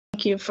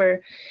thank you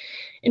for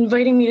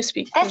inviting me to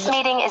speak. This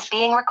meeting is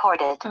being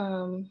recorded.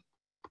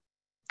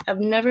 I've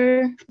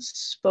never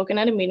spoken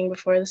at a meeting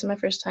before. This is my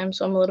first time,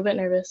 so I'm a little bit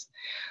nervous.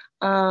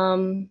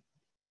 So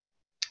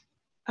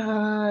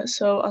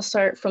I'll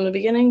start from the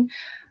beginning.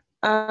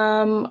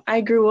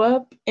 I grew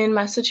up in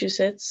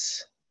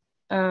Massachusetts.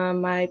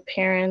 My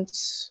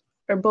parents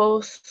were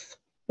both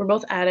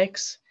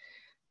addicts.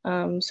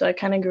 So I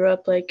kind of grew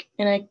up like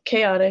in a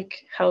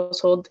chaotic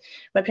household.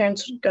 My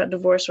parents got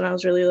divorced when I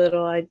was really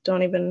little. I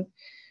don't even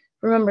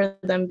remember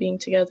them being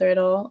together at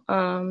all.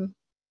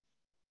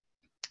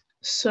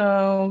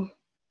 So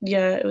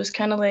yeah, it was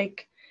kind of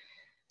like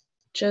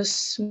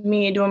just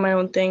me doing my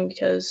own thing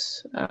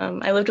because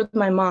I lived with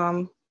my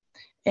mom,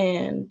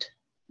 and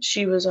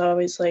she was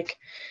always like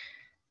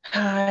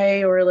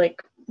high or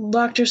like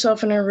locked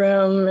herself in her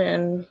room.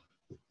 And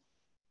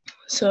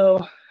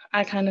so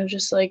I kind of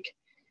just like,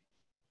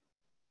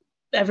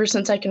 ever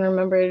since I can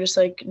remember, just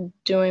like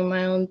doing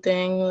my own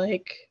thing,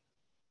 like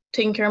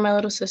taking care of my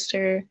little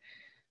sister.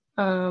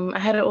 I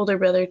had an older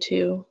brother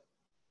too,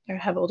 or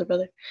have an older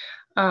brother.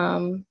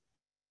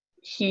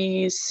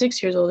 He's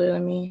 6 years older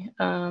than me.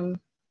 I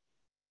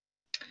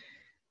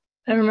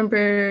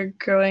remember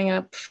growing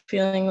up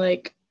feeling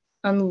like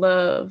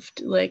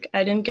unloved, like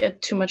I didn't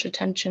get too much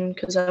attention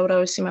because I would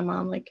always see my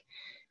mom like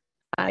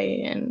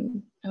I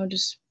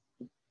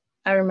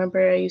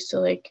remember I used to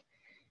like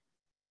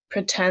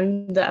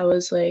pretend that I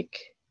was like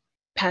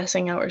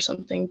passing out or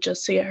something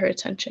just to get her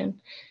attention.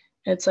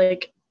 And it's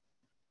like,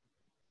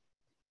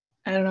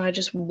 I don't know, I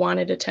just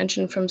wanted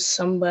attention from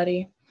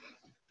somebody.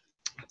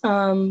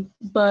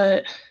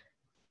 But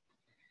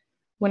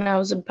when I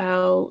was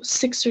about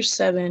 6 or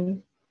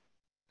 7,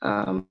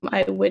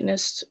 I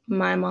witnessed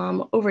my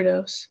mom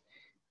overdose,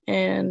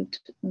 and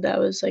that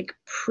was like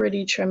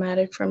pretty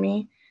traumatic for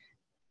me.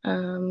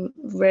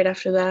 Right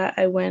after that,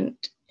 I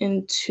went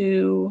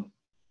into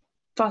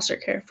foster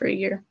care for a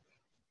year.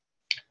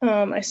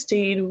 I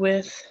stayed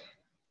with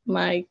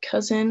my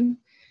cousin.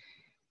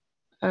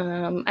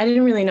 I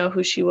didn't really know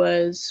who she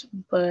was,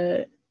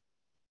 but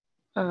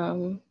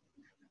I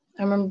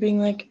remember being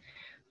like,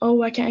 oh,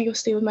 why can't I go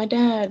stay with my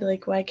dad?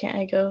 Like, why can't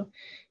I go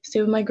stay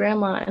with my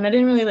grandma? And I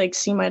didn't really like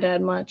see my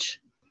dad much.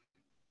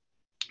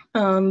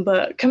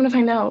 But come to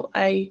find out,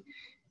 I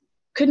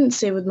couldn't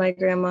stay with my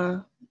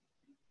grandma,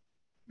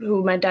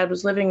 who my dad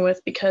was living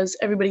with, because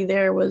everybody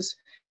there was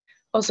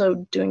also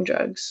doing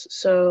drugs.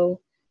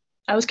 So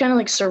I was kind of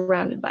like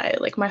surrounded by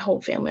it, like my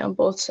whole family on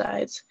both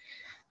sides,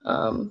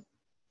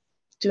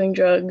 doing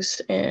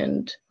drugs.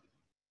 And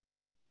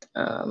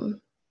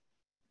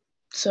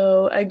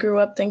so I grew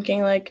up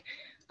thinking like,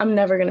 I'm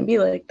never going to be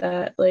like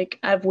that. Like,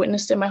 I've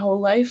witnessed it my whole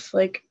life.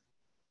 Like,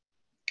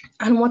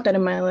 I don't want that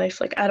in my life.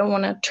 Like, I don't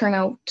want to turn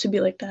out to be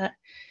like that.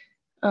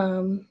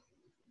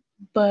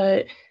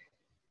 But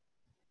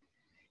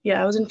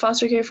yeah, I was in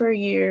foster care for a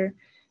year,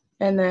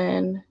 and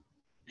then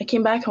I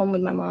came back home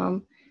with my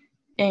mom,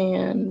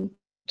 and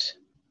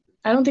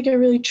I don't think I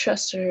really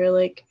trusted her.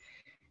 Like,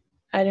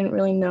 I didn't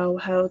really know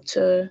how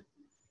to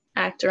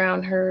act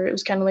around her. It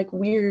was kind of like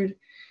weird.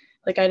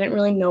 Like, I didn't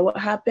really know what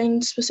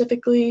happened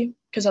specifically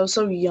because I was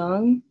so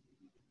young.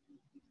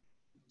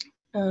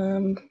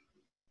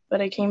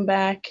 But I came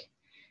back,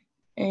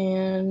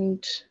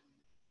 and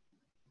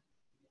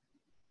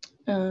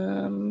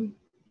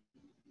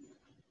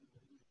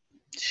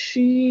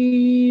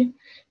she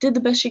did the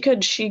best she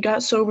could. She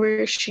got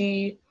sober.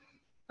 She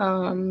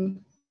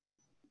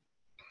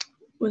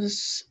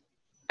was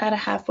at a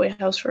halfway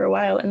house for a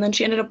while, and then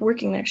she ended up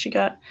working there.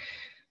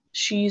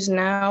 She's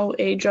now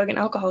a drug and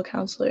alcohol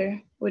counselor,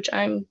 which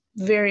I'm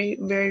very,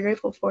 very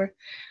grateful for.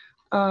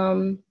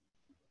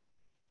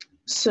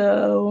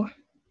 So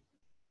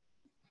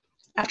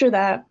after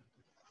that,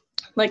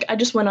 like, I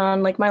just went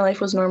on, like, my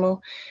life was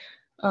normal.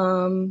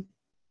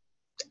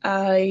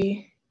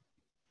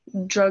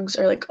 Drugs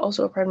are like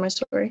also a part of my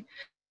story.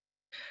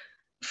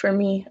 For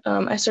me,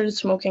 I started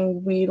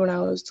smoking weed when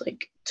I was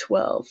like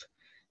 12,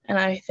 and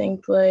I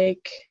think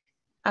like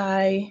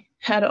I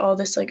had all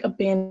this like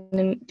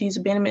abandonment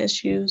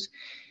issues,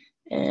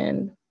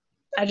 and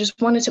I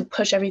just wanted to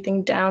push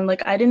everything down.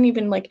 Like, I didn't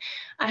even like,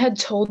 I had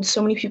told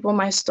so many people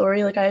my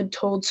story. Like, I had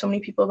told so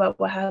many people about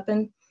what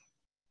happened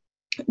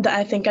that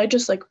I think I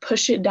just like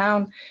pushed it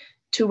down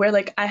to where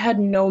like I had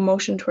no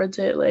emotion towards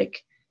it.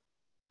 Like,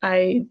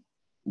 I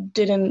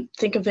didn't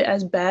think of it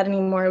as bad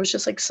anymore. It was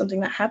just like something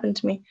that happened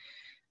to me.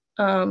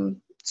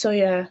 So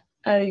yeah,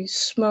 I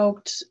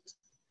smoked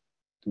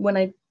when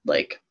I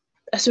like,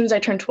 as soon as I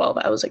turned 12,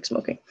 I was like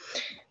smoking.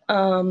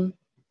 And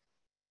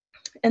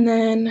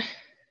then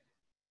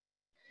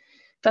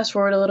fast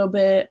forward a little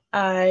bit,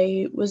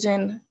 I was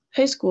in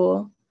high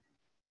school,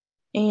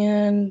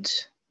 and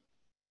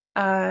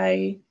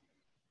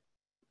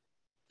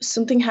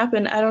something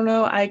happened. I don't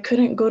know. I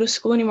couldn't go to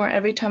school anymore.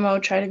 Every time I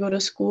would try to go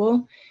to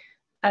school,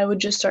 I would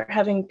just start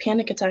having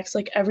panic attacks.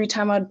 Like, every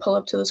time I'd pull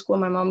up to the school,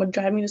 my mom would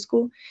drive me to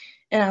school,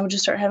 and I would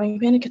just start having a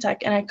panic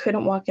attack, and I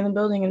couldn't walk in the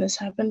building. And this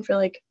happened for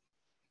like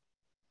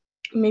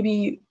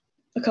maybe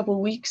a couple of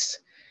weeks.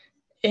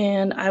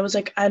 And I was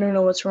like, I don't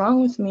know what's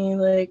wrong with me.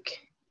 Like,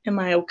 am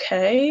I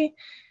okay?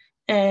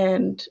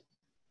 And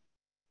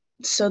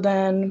so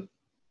then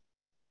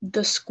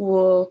the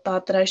school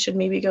thought that I should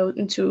maybe go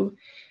into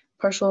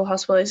partial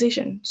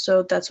hospitalization.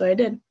 So that's what I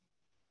did.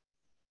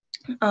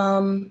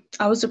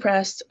 I was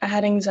depressed. I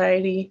had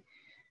anxiety.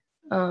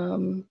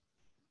 And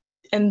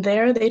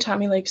there they taught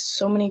me like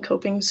so many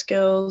coping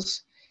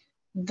skills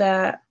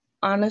that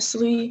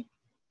honestly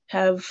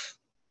have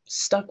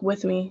stuck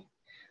with me.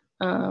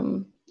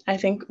 I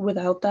think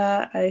without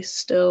that, I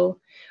still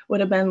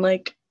would have been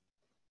like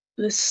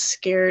this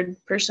scared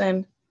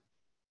person.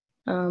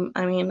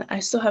 I mean, I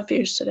still have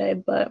fears today,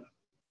 but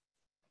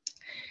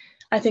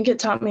I think it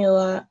taught me a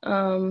lot.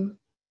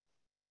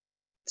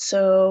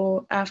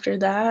 So after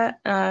that,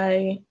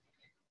 I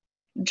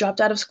dropped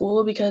out of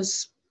school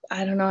because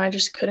I don't know, I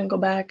just couldn't go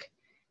back.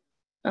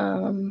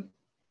 And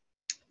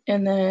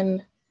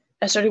then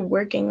I started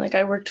working. Like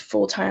I worked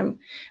full time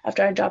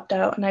after I dropped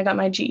out, and I got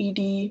my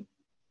GED.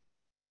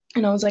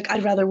 And I was like,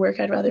 I'd rather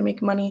work. I'd rather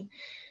make money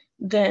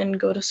than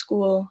go to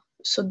school.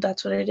 So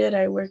that's what I did.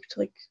 I worked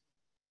like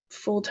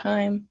full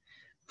time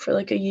for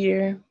like a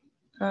year.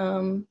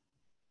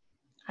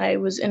 I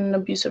was in an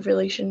abusive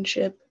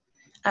relationship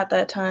at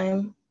that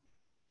time,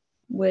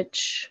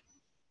 which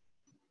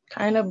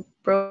kind of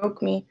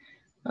broke me.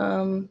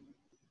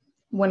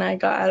 When I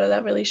got out of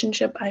that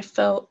relationship, I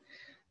felt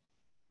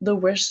the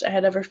worst I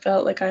had ever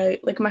felt.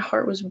 Like my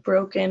heart was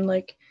broken.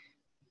 Like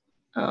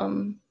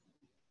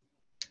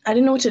I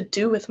didn't know what to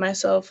do with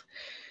myself.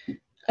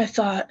 I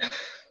thought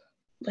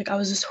like I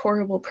was this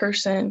horrible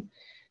person,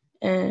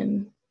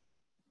 and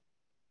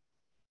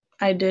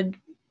I did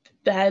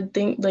bad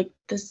things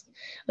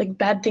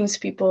to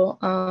people.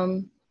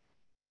 And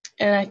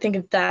I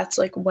think that's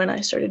like when I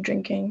started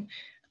drinking.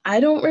 I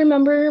don't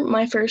remember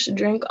my first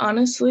drink,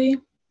 honestly.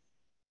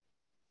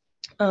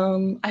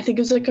 I think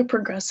it was like a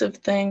progressive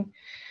thing.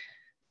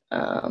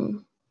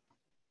 And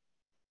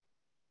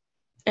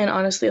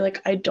honestly,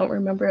 like I don't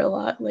remember a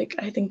lot. Like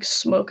I think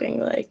smoking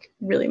like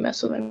really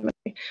messed with my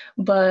memory.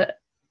 But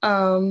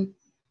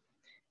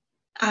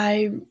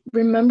I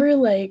remember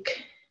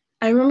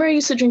I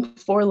used to drink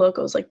Four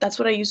Locos. Like that's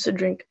what I used to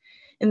drink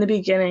in the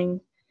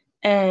beginning.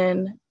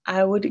 And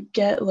I would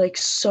get like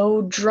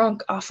so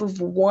drunk off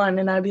of one,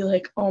 and I'd be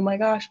like, oh my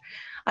gosh,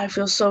 I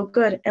feel so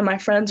good. And my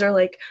friends are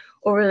like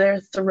over there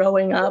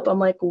throwing up. I'm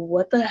like,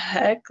 what the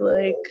heck?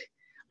 Like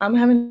I'm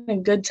having a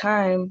good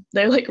time.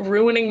 They're like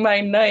ruining my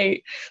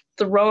night,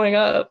 throwing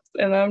up,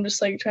 and I'm just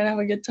like trying to have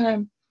a good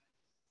time.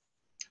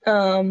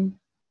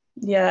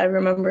 Yeah, I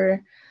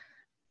remember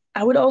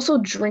I would also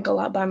drink a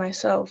lot by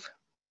myself.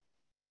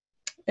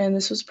 And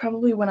this was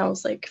probably when I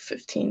was like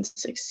 15,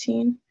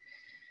 16.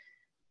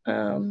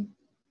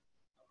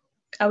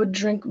 I would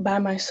drink by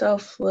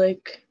myself,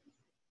 like,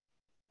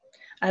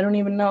 I don't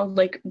even know,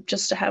 like,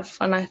 just to have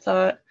fun, I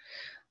thought.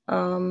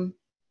 Um,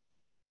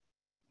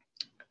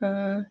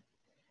 uh,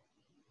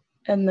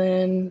 and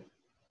then,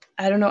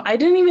 I don't know, I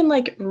didn't even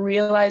like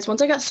realize,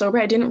 once I got sober,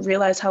 I didn't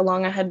realize how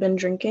long I had been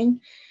drinking.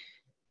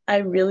 I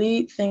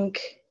really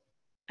think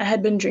I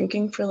had been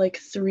drinking for like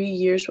 3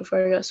 years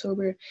before I got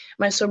sober.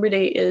 My sober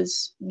date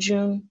is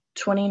June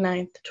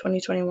 29th,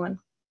 2021.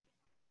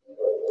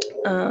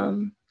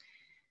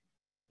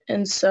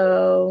 And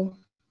so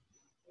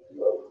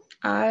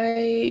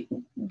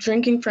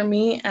drinking for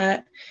me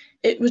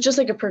it was just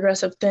like a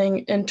progressive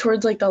thing. And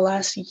towards like the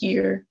last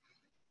year,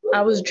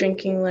 I was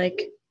drinking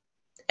like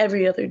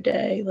every other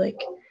day,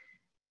 like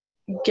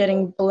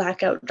getting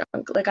blackout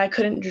drunk. Like I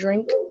couldn't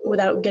drink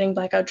without getting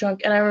blackout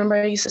drunk. And I remember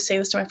I used to say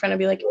this to my friend. I'd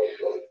be like,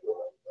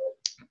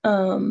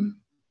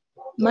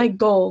 my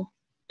goal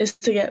is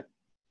to get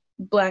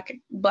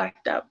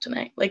blacked out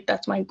tonight. Like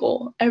that's my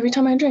goal. Every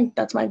time I drink,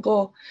 that's my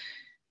goal.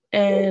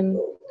 And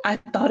I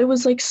thought it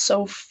was like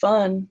so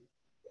fun.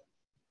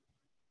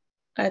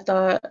 I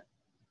thought,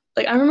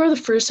 like, I remember the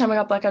first time I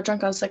got blackout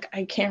drunk, I was like,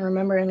 I can't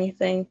remember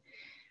anything,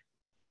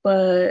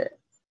 but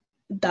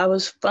that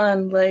was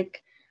fun.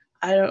 Like,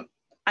 I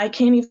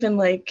can't even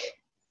like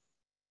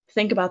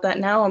think about that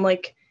now. I'm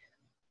like,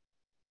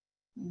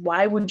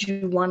 why would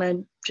you want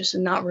to just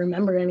not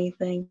remember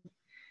anything?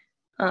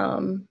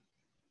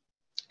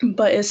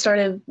 But it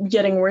started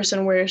getting worse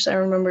and worse. I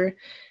remember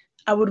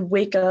I would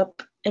wake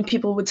up and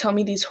people would tell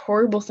me these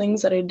horrible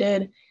things that I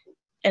did,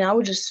 and I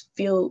would just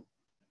feel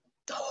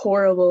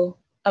horrible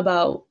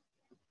about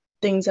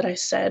things that I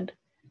said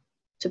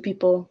to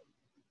people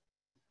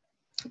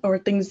or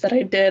things that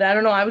I did. I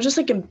don't know. I was just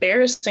like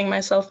embarrassing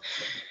myself,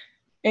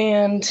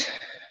 and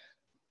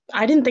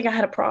I didn't think I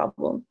had a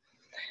problem.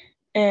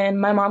 And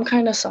my mom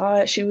kind of saw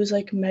it. She was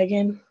like,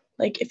 Megan,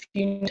 like if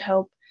you need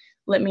help,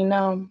 let me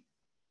know.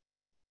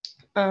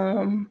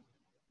 And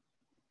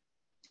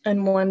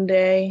one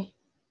day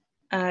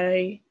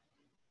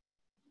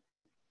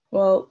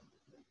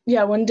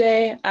one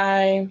day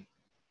I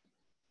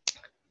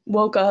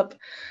woke up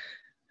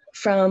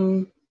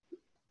from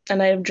a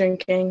night of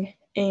drinking,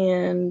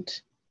 and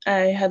I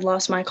had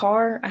lost my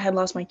car, I had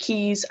lost my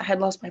keys, I had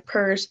lost my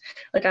purse,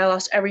 like I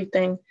lost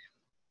everything.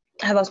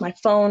 I had lost my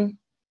phone.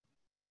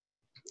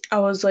 I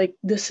was like,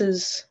 this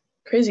is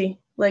crazy.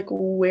 Like, I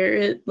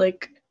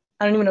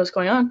don't even know what's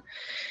going on.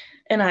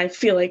 And I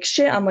feel like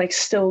shit. I'm like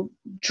still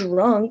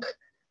drunk.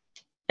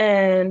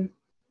 And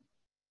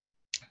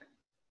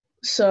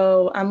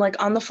so I'm like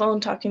on the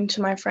phone talking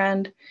to my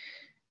friend.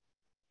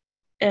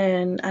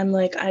 And I'm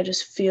like, I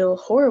just feel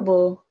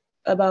horrible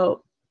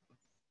about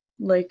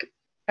like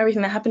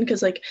everything that happened,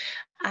 because like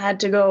I had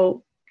to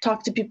go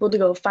talk to people to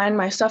go find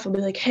my stuff and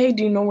be like, hey,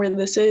 do you know where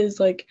this is?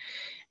 Like,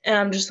 and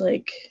I'm just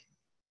like,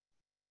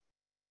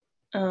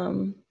 I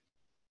don't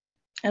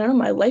know,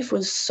 my life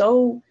was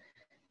so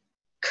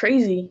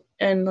crazy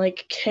and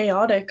like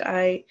chaotic.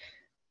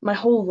 My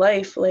whole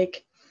life,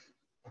 like,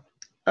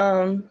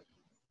 and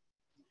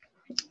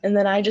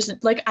then I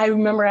just like, I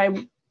remember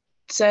I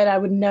said I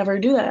would never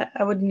do that.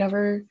 I would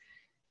never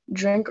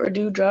drink or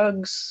do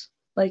drugs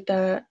like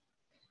that.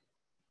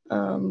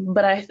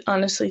 But I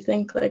honestly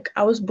think like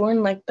I was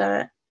born like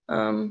that.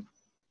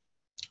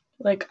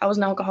 Like I was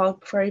an alcoholic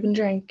before I even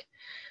drank.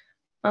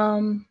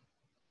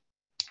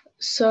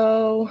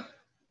 So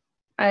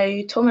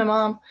I told my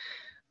mom,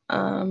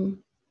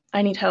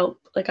 I need help.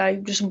 Like I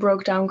just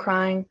broke down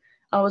crying.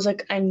 I was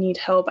like, I need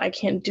help. I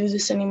can't do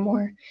this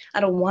anymore. I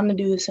don't want to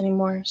do this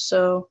anymore.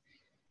 So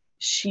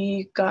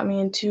she got me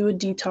into a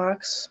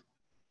detox.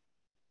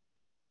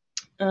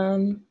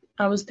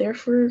 I was there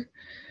for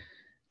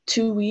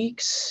 2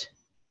 weeks.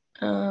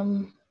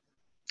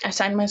 I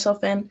signed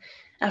myself in.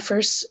 At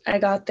first, I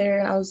got there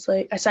and I was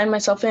like, I signed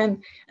myself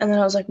in, and then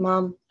I was like,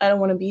 Mom, I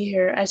don't want to be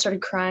here. I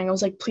started crying. I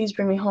was like, please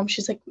bring me home.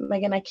 She's like,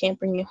 Megan, I can't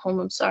bring you home.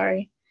 I'm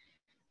sorry.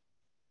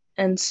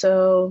 And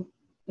so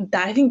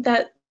I think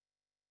that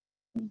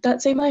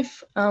saved my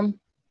life.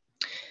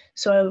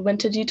 So I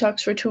went to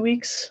detox for 2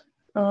 weeks.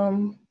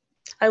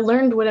 I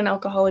learned what an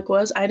alcoholic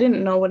was. I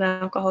didn't know what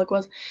an alcoholic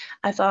was.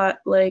 I thought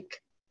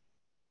like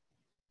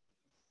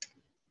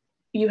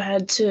you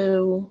had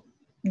to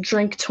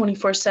drink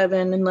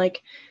 24/7 and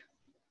like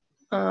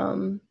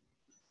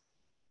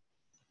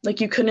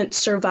you couldn't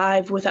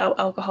survive without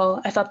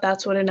alcohol. I thought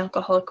that's what an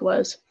alcoholic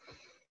was.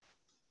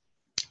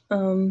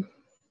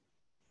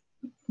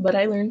 But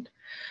I learned.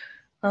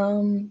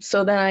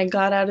 So then I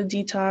got out of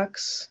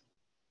detox.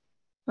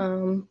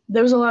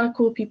 There was a lot of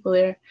cool people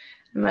there.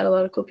 I met a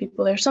lot of cool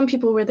people there. Some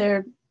people were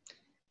there,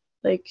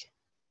 like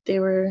they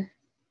were,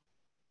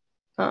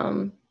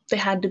 they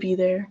had to be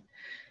there.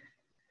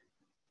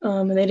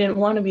 And they didn't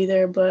want to be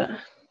there, but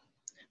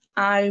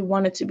I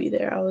wanted to be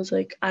there. I was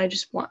like, I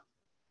just want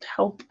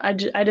help. I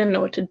didn't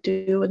know what to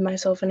do with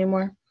myself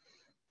anymore.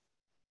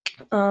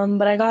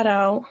 But I got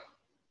out.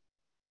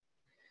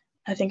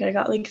 I think I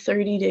got like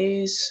 30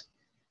 days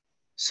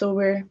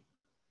sober,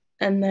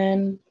 and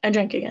then I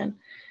drank again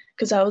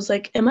because I was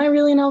like, am I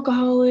really an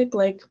alcoholic?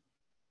 Like,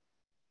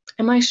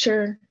 am I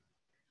sure?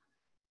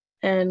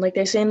 And like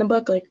they say in the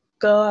book, like,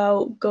 go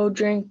out, go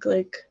drink,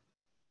 like,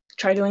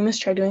 try doing this,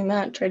 try doing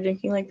that, try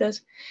drinking like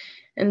this.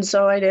 And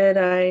so I did.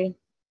 I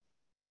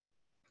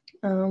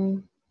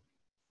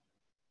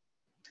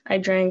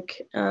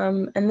drank,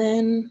 and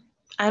then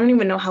I don't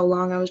even know how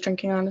long I was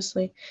drinking,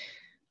 honestly.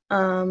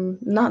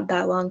 Not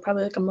that long,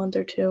 probably like a month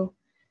or two.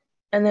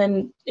 And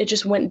then it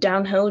just went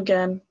downhill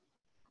again,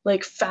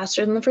 like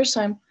faster than the first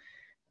time.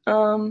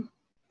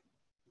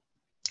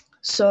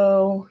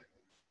 So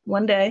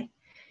one day,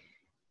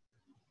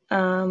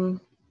 I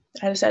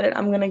decided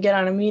I'm gonna get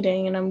on a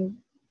meeting and I'm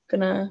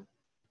gonna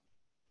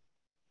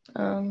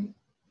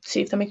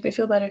see if that makes me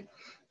feel better.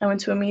 I went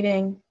to a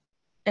meeting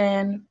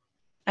and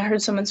I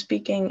heard someone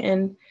speaking,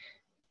 and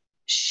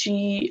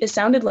it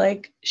sounded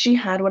like she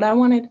had what I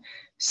wanted.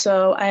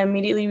 So I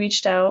immediately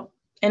reached out,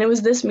 and it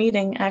was this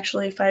meeting,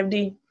 actually,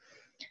 5D.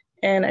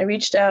 And I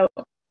reached out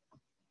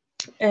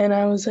and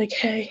I was like,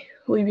 hey,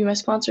 will you be my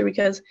sponsor?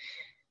 Because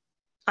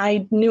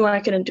I knew I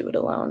couldn't do it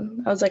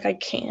alone. I was like, I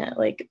can't.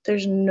 Like,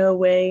 there's no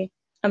way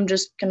I'm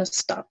just going to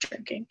stop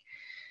drinking.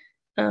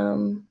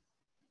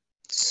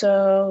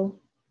 So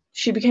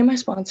she became my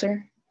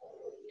sponsor,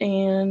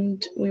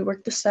 and we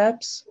worked the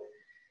steps,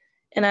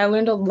 and I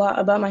learned a lot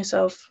about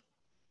myself.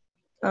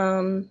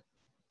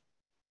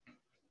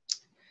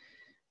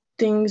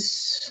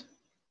 Things,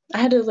 I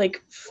had to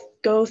like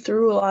go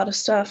through a lot of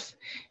stuff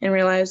and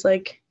realize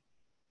like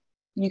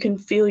you can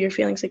feel your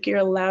feelings, like you're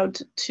allowed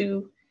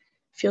to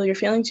feel your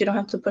feelings. You don't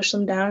have to push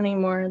them down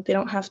anymore. They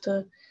don't have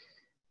to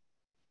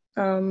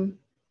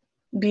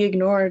be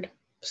ignored.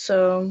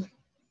 So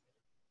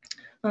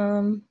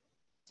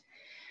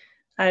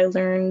I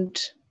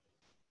learned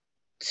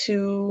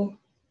to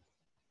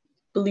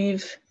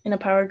believe in a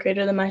power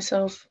greater than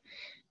myself,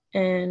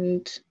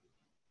 and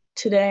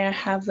today I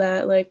have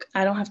that. Like,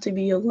 I don't have to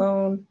be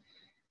alone.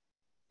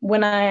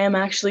 When I am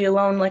actually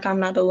alone, like, I'm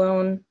not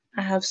alone.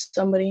 I have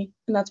somebody,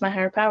 and that's my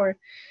higher power.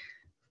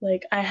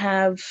 Like, I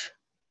have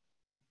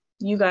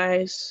you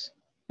guys,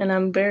 and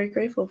I'm very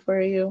grateful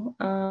for you.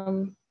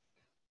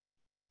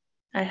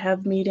 I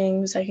have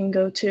meetings I can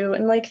go to,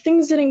 and like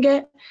things didn't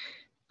get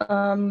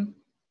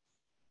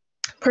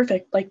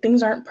perfect. Like,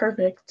 things aren't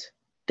perfect.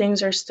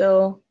 Things are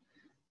still,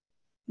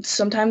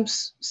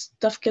 sometimes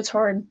stuff gets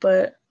hard,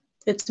 but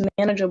it's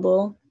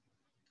manageable.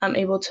 I'm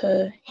able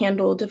to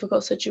handle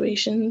difficult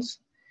situations.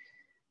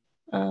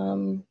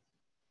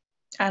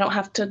 I don't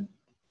have to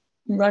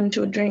run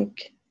to a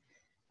drink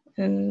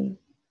and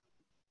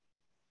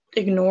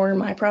ignore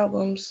my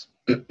problems.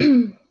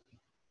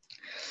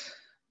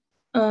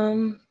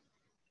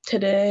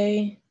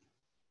 Today,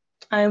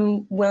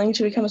 I'm willing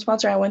to become a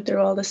sponsor. I went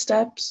through all the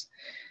steps,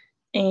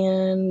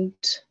 and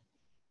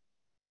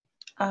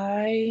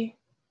I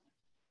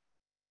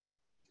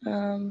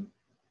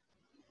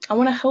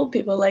want to help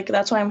people. Like,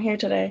 that's why I'm here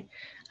today.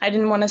 I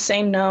didn't want to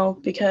say no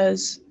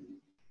because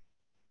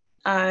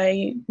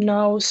I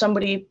know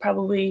somebody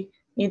probably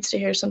needs to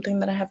hear something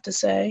that I have to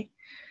say.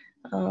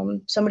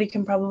 Somebody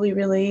can probably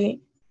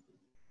relate.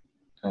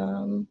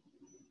 And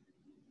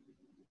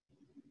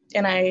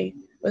I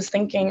was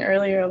thinking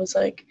earlier, I was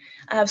like,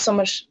 I have so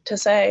much to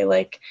say.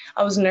 Like,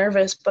 I was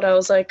nervous, but I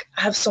was like,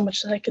 I have so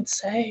much that I could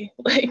say.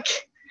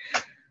 Like,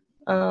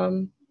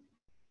 but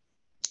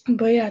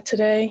yeah,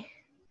 today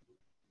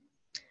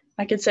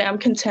I could say I'm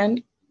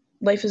content.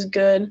 Life is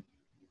good.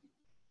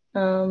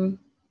 I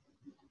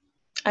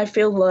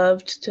feel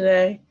loved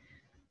today.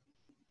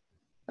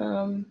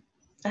 I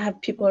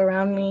have people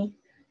around me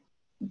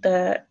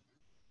that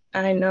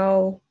I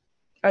know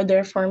are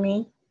there for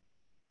me.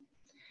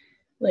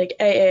 Like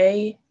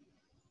AA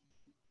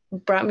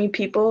brought me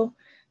people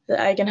that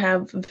I can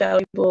have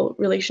valuable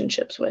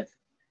relationships with,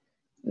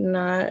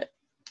 not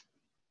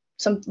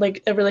some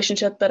like a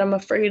relationship that I'm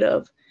afraid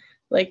of.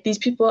 Like these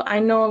people, I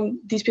know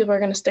these people are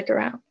going to stick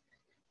around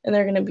and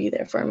they're going to be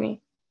there for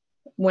me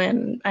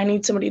when I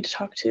need somebody to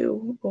talk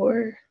to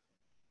or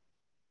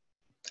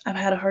I've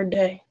had a hard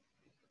day.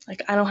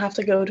 Like I don't have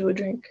to go to a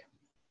drink.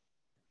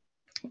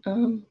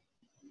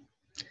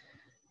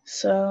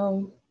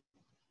 So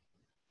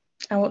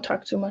I won't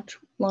talk too much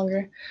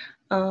longer.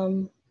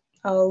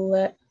 I'll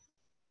let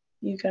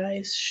you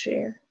guys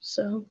share.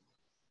 So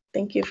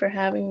thank you for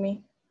having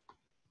me.